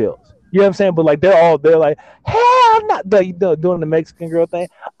further details. You know what I'm saying? But like they're like, hell nah, doing the Mexican girl thing.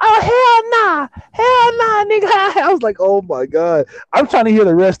 Oh hell nah, nigga. I was like, oh my god, I'm trying to hear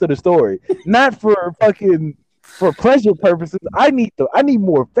the rest of the story, not for fucking for pleasure purposes. I need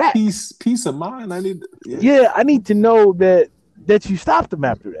more facts. Peace of mind. I need. Yeah, I need to know that you stopped him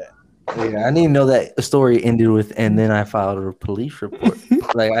after that. Yeah, I need to know that the story ended with, and then I filed a police report.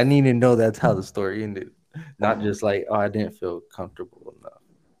 Like, I need to know that's how the story ended, not just like, oh, I didn't feel comfortable enough.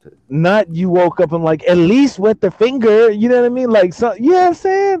 Not you woke up and like at least wet the finger. You know what I mean? Like, so you know what I'm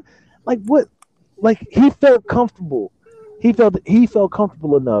saying? Like what? Like he felt comfortable. He felt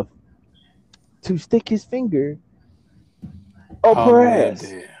comfortable enough to stick his finger up her ass.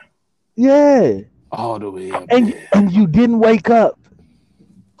 There. Yeah, All the way up and there. and you didn't wake up.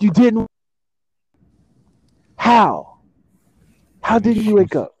 You didn't. How? How didn't you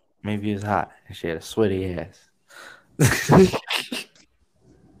wake up? Maybe it's hot and she had a sweaty ass.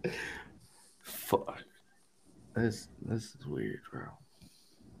 Fuck. This is weird, bro.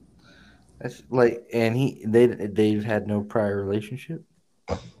 That's like, and they've had no prior relationship.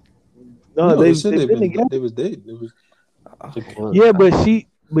 No, they they've said been together. they was dating. It was Yeah, but she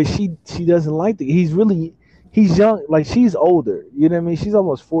doesn't like the. He's young. Like she's older. You know what I mean? She's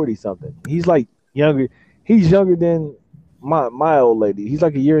almost 40 something. He's like younger. He's younger than my old lady. He's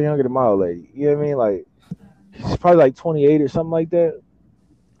like a year younger than my old lady. You know what I mean? Like he's probably like 28 or something like that.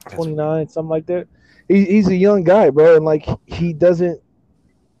 29, something like that. He's a young guy, bro, and like he doesn't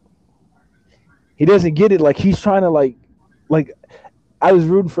get it. Like he's trying to like I was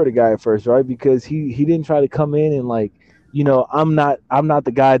rooting for the guy at first, right? Because he didn't try to come in and like, you know, I'm not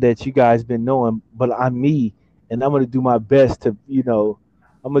the guy that you guys been knowing, but I'm me, and I'm gonna do my best to, you know,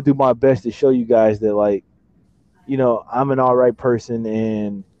 I'm gonna do my best to show you guys that like, you know, I'm an all right person,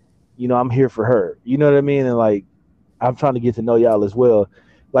 and you know, I'm here for her. You know what I mean? And like, I'm trying to get to know y'all as well.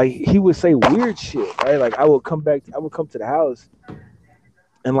 Like he would say weird shit, right? Like I would come to the house,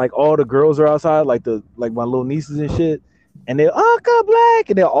 and like all the girls are outside, like my little nieces and shit, and they're Uncle Black,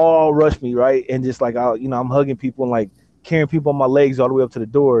 and they'll all rush me, right? And just like I'm hugging people and like carrying people on my legs all the way up to the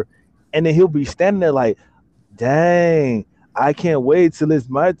door, and then he'll be standing there like, dang, I can't wait till it's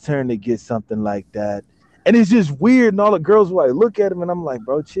my turn to get something like that. And it's just weird, and all the girls will like look at him, and I'm like,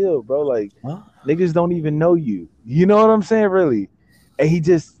 bro, chill, bro. Like niggas don't even know you. You know what I'm saying, really? And he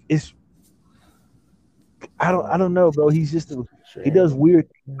just is. I don't know, bro. He's just he does weird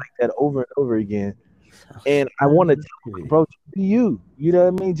things like that over and over again. And I want to tell him, bro, just be you. You know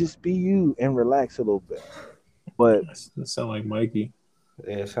what I mean? Just be you and relax a little bit. But that sound like Mikey.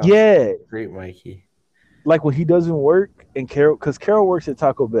 Yeah, Great Mikey. Like when he doesn't work, and because Carol works at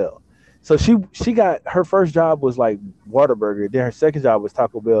Taco Bell, so she got her first job was like Whataburger, then her second job was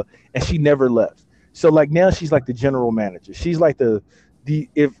Taco Bell, and she never left. So like now she's like the general manager. She's like the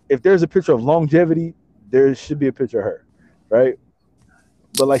if there's a picture of longevity, there should be a picture of her, right?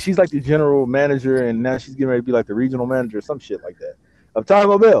 But like she's like the general manager, and now she's getting ready to be like the regional manager or some shit like that of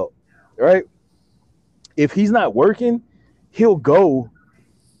Taco Bell, right? If he's not working, he'll go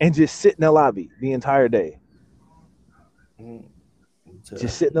and just sit in the lobby the entire day.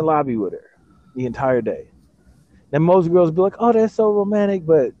 Just sit in the lobby with her the entire day. And most girls be like, "Oh, that's so romantic,"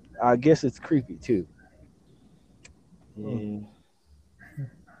 but I guess it's creepy too.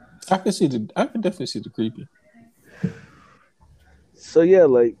 I can definitely see the creepy. So yeah,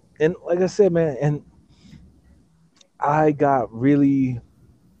 like I said, man, and I got really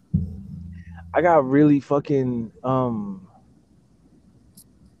fucking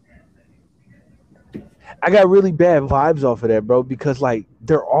I got really bad vibes off of that, bro, because like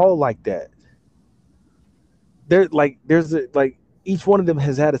they're all like that. They're like each one of them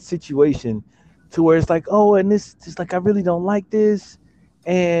has had a situation to where it's like, oh, and this just like I really don't like this,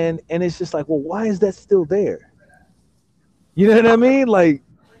 and it's just like, well, why is that still there? You know what I mean? Like,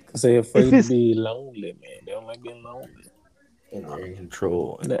 because they're afraid to be lonely, man. They don't like being lonely. And they're in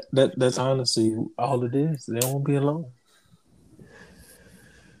control. That's honestly all it is. They don't want to be alone.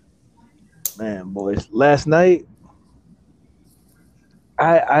 Man, boys, last night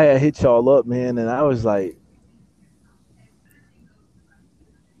I hit y'all up, man, and I was like,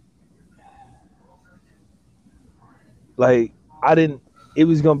 I didn't. It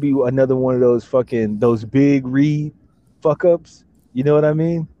was gonna be another one of those big read fuck ups. You know what I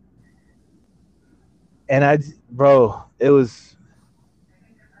mean? And bro, it was.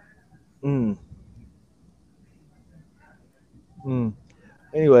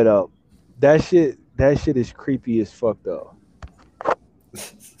 Anyway, though, that shit is creepy as fuck, though.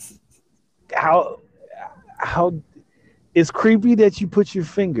 How it's creepy that you put your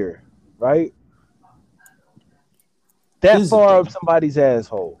finger right that far up somebody's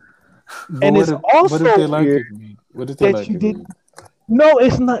asshole, But and it's also what if they like weird it? What if they that like you it? did. No,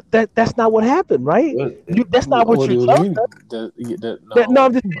 it's not that. That's not what happened, right? That's not what you're telling us. No,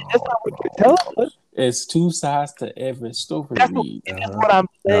 I'm just, that's not what you're telling us. It's two sides to every story. That's what I'm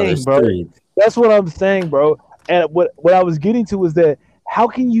No, saying, there's bro. three. That's what I'm saying, bro. And what I was getting to was that how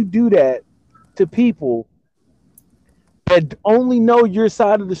can you do that to people that only know your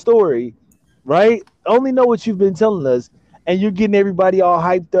side of the story, right? Only know what you've been telling us, and you're getting everybody all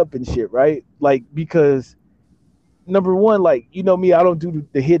hyped up and shit, right? Like because number one, like you know me, I don't do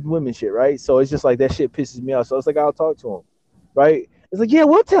the hidden women shit, right? So it's just like that shit pisses me off. So it's like I'll talk to him, right? It's like yeah,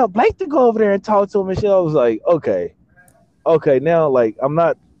 we'll tell Blake to go over there and talk to him and shit. I was like okay, now like I'm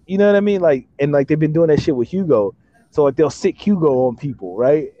not, you know what I mean? Like and like they've been doing that shit with Hugo, so like they'll sick Hugo on people,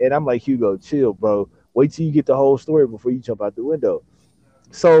 right? And I'm like Hugo, chill, bro. Wait till you get the whole story before you jump out the window.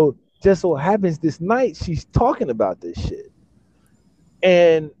 So just so happens this night she's talking about this shit,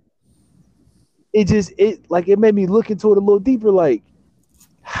 and it made me look into it a little deeper. Like,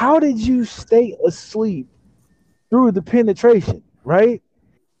 how did you stay asleep through the penetration? Right?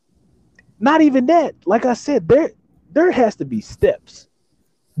 Not even that. Like I said, there has to be steps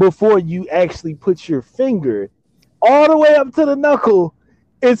before you actually put your finger all the way up to the knuckle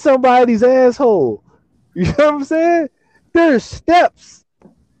in somebody's asshole. You know what I'm saying? There's steps.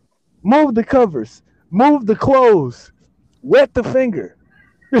 Move the covers, move the clothes, wet the finger.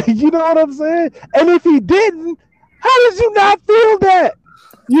 You know what I'm saying? And if he didn't, how did you not feel that?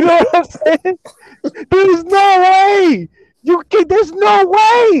 You know what I'm saying? There's no way. You can. There's no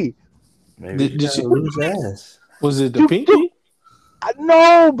way. Maybe Did she lose ass. Was it the pinky?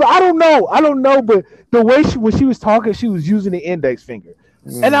 No, but I don't know. I don't know. But the way when she was talking, she was using the index finger,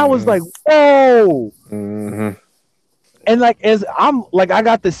 and I was like, whoa. Mm-hmm. And like as I'm like I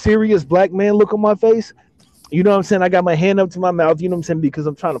got the serious black man look on my face. You know what I'm saying? I got my hand up to my mouth, you know what I'm saying, because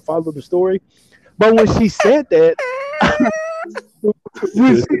I'm trying to follow the story. But when she said that, I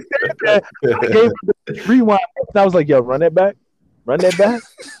gave her the rewind. And I was like, yo, run that back.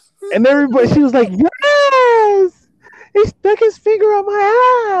 And everybody, she was like, yes, he stuck his finger on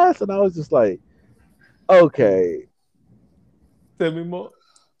my ass. And I was just like, okay. Tell me more.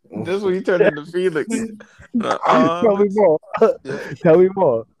 That's when you turned into Felix. Tell me more. Tell me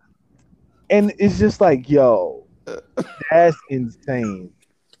more. And it's just like, yo, that's insane.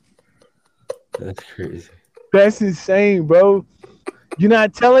 That's crazy. That's insane, bro. You're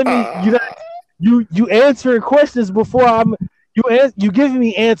not telling me you answering questions before you giving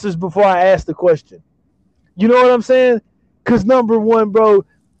me answers before I ask the question. You know what I'm saying? Because number one, bro,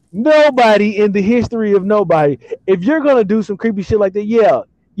 nobody in the history of nobody, if you're gonna do some creepy shit like that, yeah.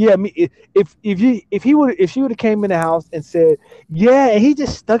 If she would have came in the house and said, yeah, and he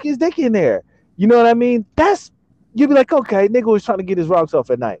just stuck his dick in there, you know what I mean? You'd be like, okay, nigga was trying to get his rocks off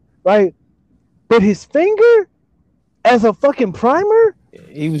at night, right? But his finger as a fucking primer,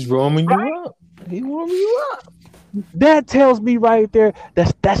 He was warming you up. He warming you up. that tells me right there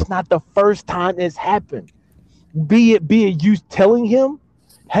that's not the first time it's happened. Be it you telling him,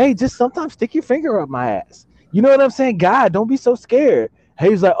 hey, just sometimes stick your finger up my ass. You know what I'm saying? God, don't be so scared.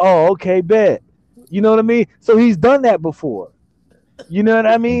 He's like, oh, okay, bet. You know what I mean? So he's done that before. You know what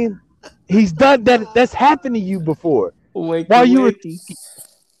I mean? He's done that. That's happened to you before. While you were,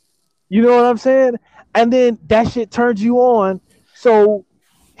 you know what I'm saying? And then that shit turned you on. So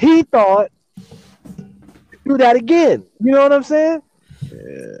he thought do that again. You know what I'm saying?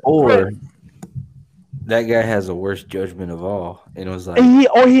 Yeah. Or that guy has the worst judgment of all, and it was like, And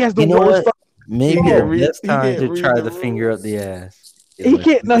he has the you know worst. what? Maybe it's he time can't to read try the the finger rules. up the ass. He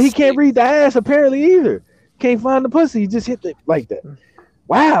can't. No, he can't read the ass apparently either. Can't find the pussy. He just hit it like that.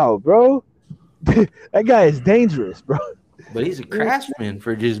 Wow, bro. That guy is dangerous, bro. But he's a craftsman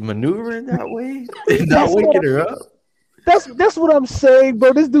for just maneuvering that way, and That's not waking her up. That's what I'm saying,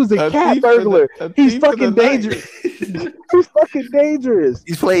 bro. This dude's a cat thief in the- burglar. a He's thief in the fucking night. dangerous. He's fucking dangerous,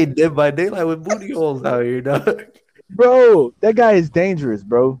 He's playing Dead by Daylight with booty holes out here, dog. bro. That guy is dangerous,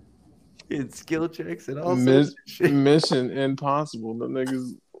 bro. And skill checks and all sorts of shit. Mission Impossible. The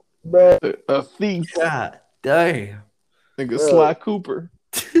niggas Bro, a thief. God damn. Nigga Sly Cooper.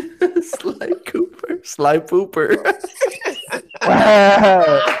 Sly Cooper. Sly Pooper.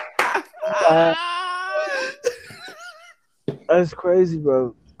 wow. That's crazy,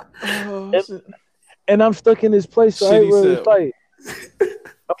 bro. And I'm stuck in this place, right? Shitty Where it's cell. like,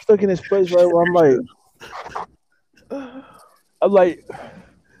 I'm stuck in this place, right? Where I'm like,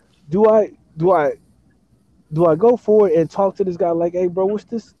 do I go forward and talk to this guy like, hey, bro, what's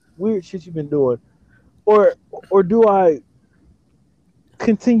this weird shit you've been doing, or do I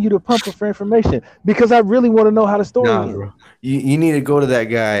continue to pump her for information because I really want to know how the story Nah, ends. bro. You need to go to that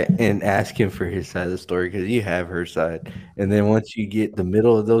guy and ask him for his side of the story because you have her side. And then once you get the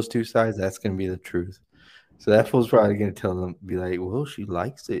middle of those two sides, that's going to be the truth. So that fool's probably going to tell them, be like, well, she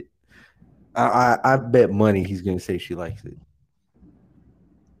likes it. I bet money he's gonna say she likes it.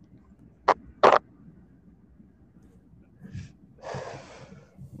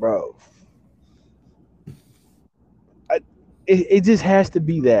 Bro. It just has to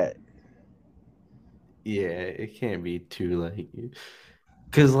be that. Yeah, it can't be too like,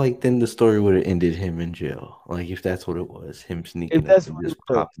 because like then the story would have ended him in jail. Like if that's what it was, him sneaking If up that's and what it just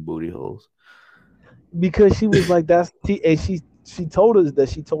was. popping booty holes. Because she was like, she told us that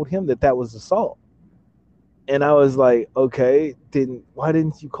she told him that was assault. And I was like, okay, then why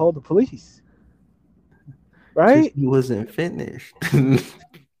didn't you call the police? Because Right? he wasn't finished.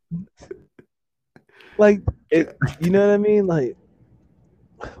 Like, you know what I mean? Like,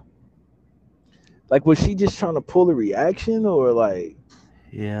 was she just trying to pull a reaction, or like?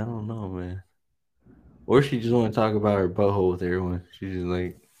 Yeah, I don't know, man. Or she just want to talk about her butthole with everyone. She's just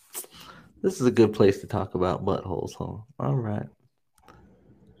like, this is a good place to talk about buttholes, huh? All right.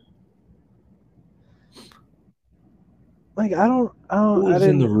 Like, Who I was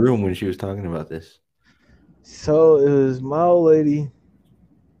in the didn't. room when she was talking about this? So it was my old lady,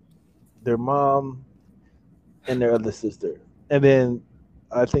 their mom, and their other sister, and then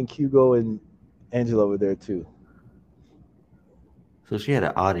I think Hugo and Angela were there too. So she had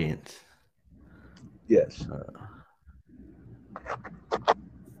an audience. Yes. I'm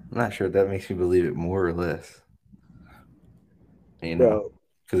not sure if that makes me believe it more or less. You know, Bro,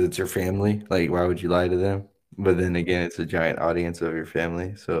 because it's your family. Like, why would you lie to them? But then again, it's a giant audience of your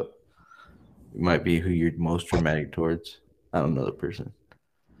family, so it might be who you're most dramatic towards. I don't know the person.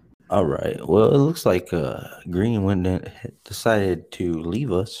 All right. Well, it looks like Green went and decided to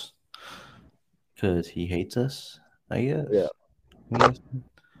leave us because he hates us. I guess. yeah. Yes.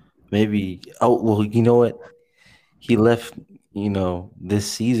 Maybe. Oh well, you know what? He left.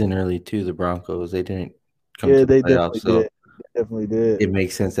 This season early too. The Broncos. They didn't come Yeah, to the they playoffs, definitely so did. They definitely did. it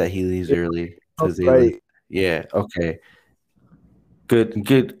makes sense that he leaves Yeah, early oh, because they left. right. Yeah. Okay.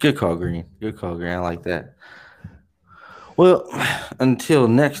 Good call, Green. Good call, Green. I like that. Well, until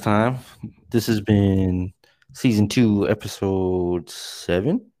next time, this has been season 2, episode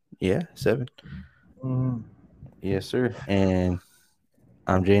 7. Yeah, 7. Mhm. Yes, sir. And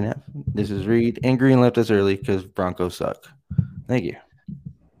I'm Jane F. This is Reed. And Green left us early because Broncos suck. Thank you.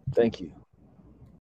 Thank you.